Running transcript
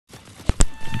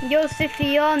Yo,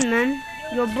 Suiyan, man.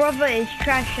 Your brother is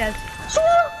trash as.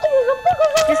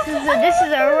 This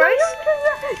is a roast.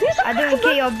 I don't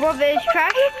care. Your brother is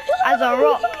trash as a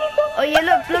rock. Oh yeah,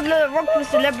 look, rock for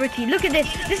celebrity. Look at this.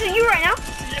 This is you right now.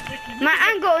 My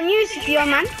angle on you, Suiyan,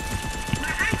 man.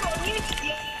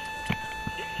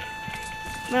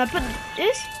 When I put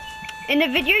this in the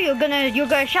video, you're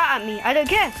gonna shout at me. I don't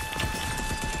care.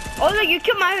 Oh look, you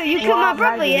killed my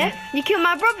brother, yeah? You killed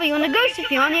my brother. You wanna go,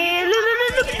 Suiyan? Yeah,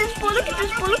 look at this ball. Look at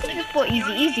this ball.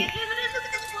 Easy.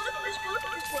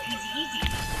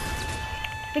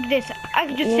 Look at this. I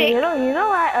can just say. You know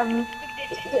why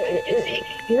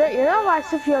you know why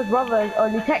Suiyan's brother is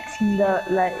only texting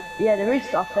the rich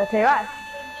stuff. I'll tell you why.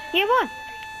 Yeah, what?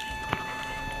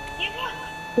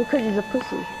 Because he's a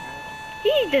pussy.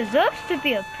 He deserves to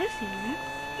be a pussy, man.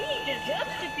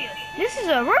 This is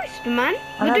a roast, man.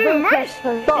 We're doing roast.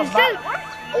 Mama's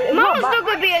not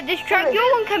gonna be a diss track.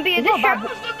 Your one can be a diss track.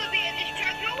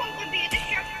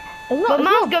 But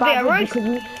Mom's gonna be a roast.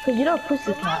 Because you know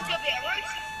Pussycat.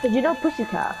 Because you know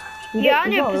Pussycat. Yeah, I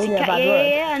know Pussycat.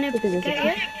 Yeah, I know Pussycat.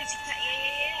 Yeah.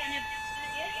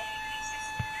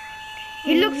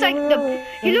 He looks like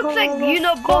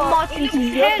Bob Martin's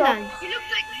hairline.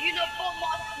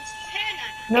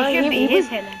 No, it should be his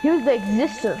hairline. He was the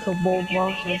existence of Bob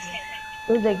Martin. It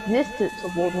was the existence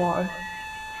of Bob Martin.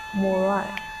 More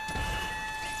right.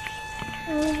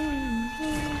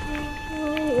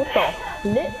 What the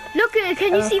flip? Look,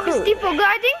 can you see the steeple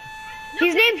guarding?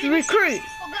 His name's Recruit.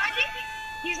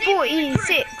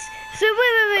 46. So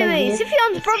wait.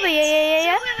 Suiyan's brother,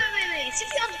 yeah.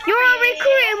 You're a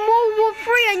recruit in World War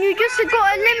 3 and you just got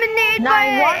eliminated by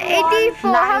a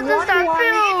default. How does that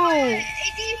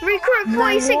feel? Recruit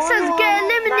 46 says get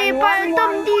eliminated by a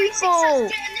dumb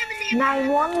default.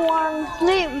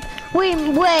 911. Wait.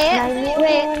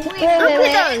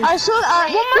 I saw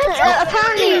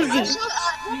apparently.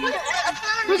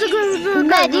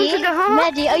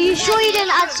 Mehdi, are you sure you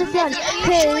didn't add Suiyan?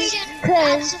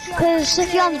 Because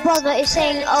Suiyan's brother is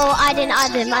saying, oh, I didn't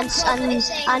add him, and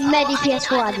Mehdi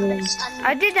PS4 added him.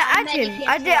 I didn't add him.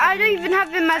 I don't even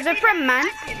have him as a friend, man.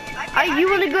 You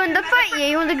want to go in the fight, yeah?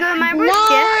 You want to go in my room,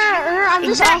 yeah? No, I'm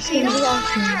just asking.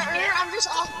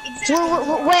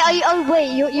 Wait, I'm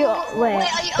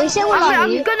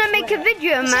gonna make a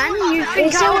video, man. You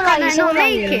think how can I not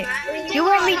make it? You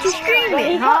want me to stream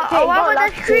it, huh? Oh, why would I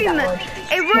stream it?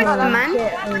 It works, man.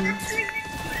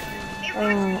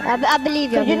 I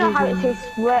believe you. You know how it says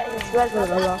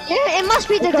It must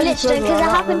be the glitch though, because it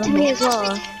happened to me as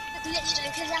well.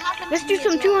 Let's do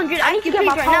some 200 IQ plays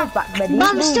right now. But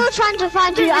I'm still trying to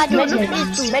find you admin.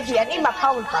 Mehdi, I need my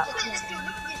powers back.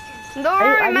 Don't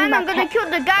worry, man. I'm gonna kill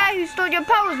the guy who stole your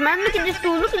powers, man. Look at this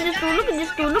dude. Look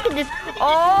at this.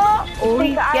 Oh,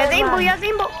 he has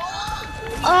aimbot.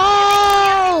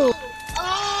 Oh.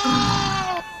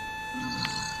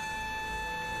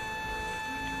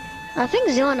 I think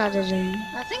Zion added him.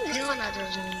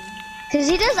 Because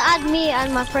he does add me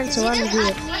and my friends to run the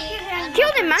group.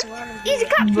 Kill him, man. Easy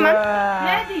cups, man.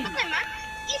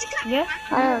 Yeah?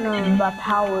 I don't know. My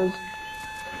powers.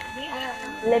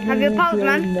 Have your powers,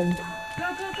 man. Go.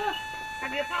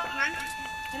 Have your powers, man.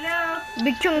 Hello.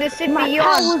 Big Chungus Sippy, he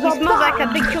smells like a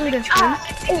Big Chungus, man.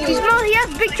 He has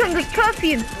Big Chungus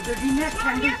perfume.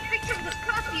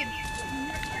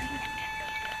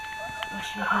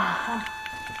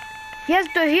 He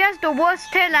has the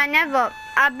worst hairline ever.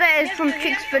 I bet it's from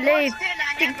Chick-fil-A.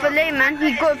 Chick-fil-A, man.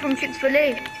 He got it from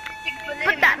Chick-fil-A.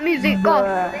 Put that music off.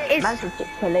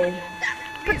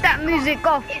 Put that music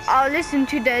off. I'll listen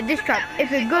to the diss track.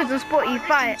 If it goes on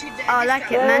Spotify, I'll like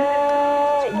it, man.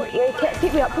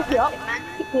 Pick me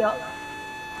up.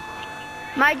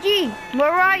 My G,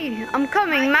 where are you? I'm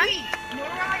coming, man.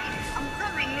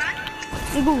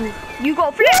 Ooh, you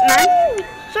got flip, man.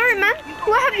 Sorry, man.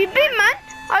 Where have you been, man?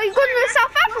 Are you going to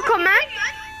South Africa, man?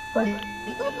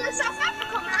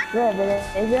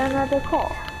 Is there another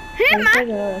call? Here, man.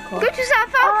 Go to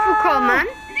South Africa, man.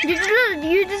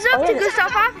 You deserve to go to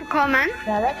South Africa, man.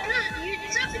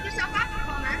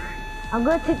 I'm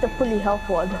gonna take the fully health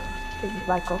one.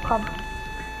 Michael, come.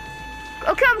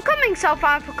 Okay, I'm coming, South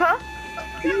Africa.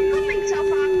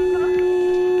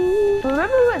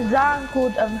 Remember when Zan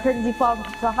called Frenzy Farm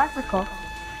South Africa?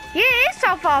 Yeah, it's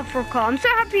South Africa. I'm so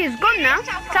happy it's gone now.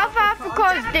 South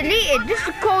Africa is deleted. This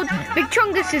is called Big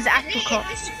Chungus' Africa.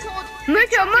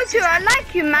 Moto, I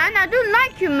like you, man. I don't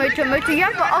like you, Moto. You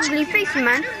have an ugly face,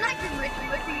 man.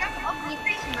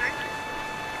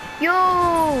 Yo,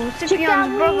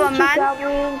 Suiyan's brother, man.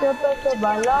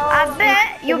 I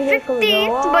bet you're 15,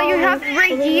 but you have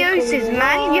radiosis,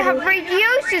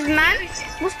 man.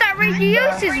 What's that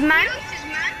radiosis, man?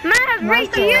 Man has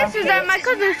raged years that my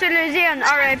cousin Suiyan,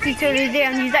 R.I.P.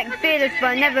 Suiyan, he's like fearless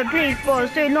but never plays for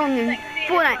so long in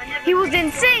Fortnite. He was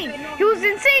insane! He was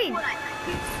insane!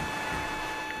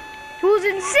 He was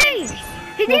insane!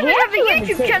 He didn't even have a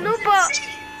YouTube channel, but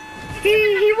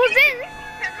he was in.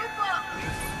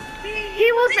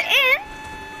 He was in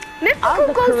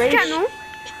Mythical Gold's channel.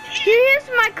 He is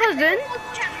my cousin.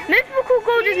 Mythical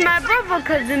Gold is my brother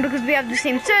cousin because we have the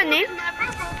same surname.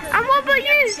 And what about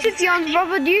you, Suiyan's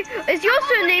brother? Is your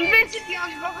surname this?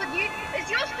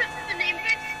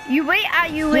 You wait,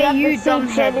 you dumb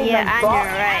head. Yeah, I know,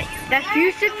 right? That's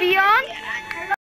you, Suiyan.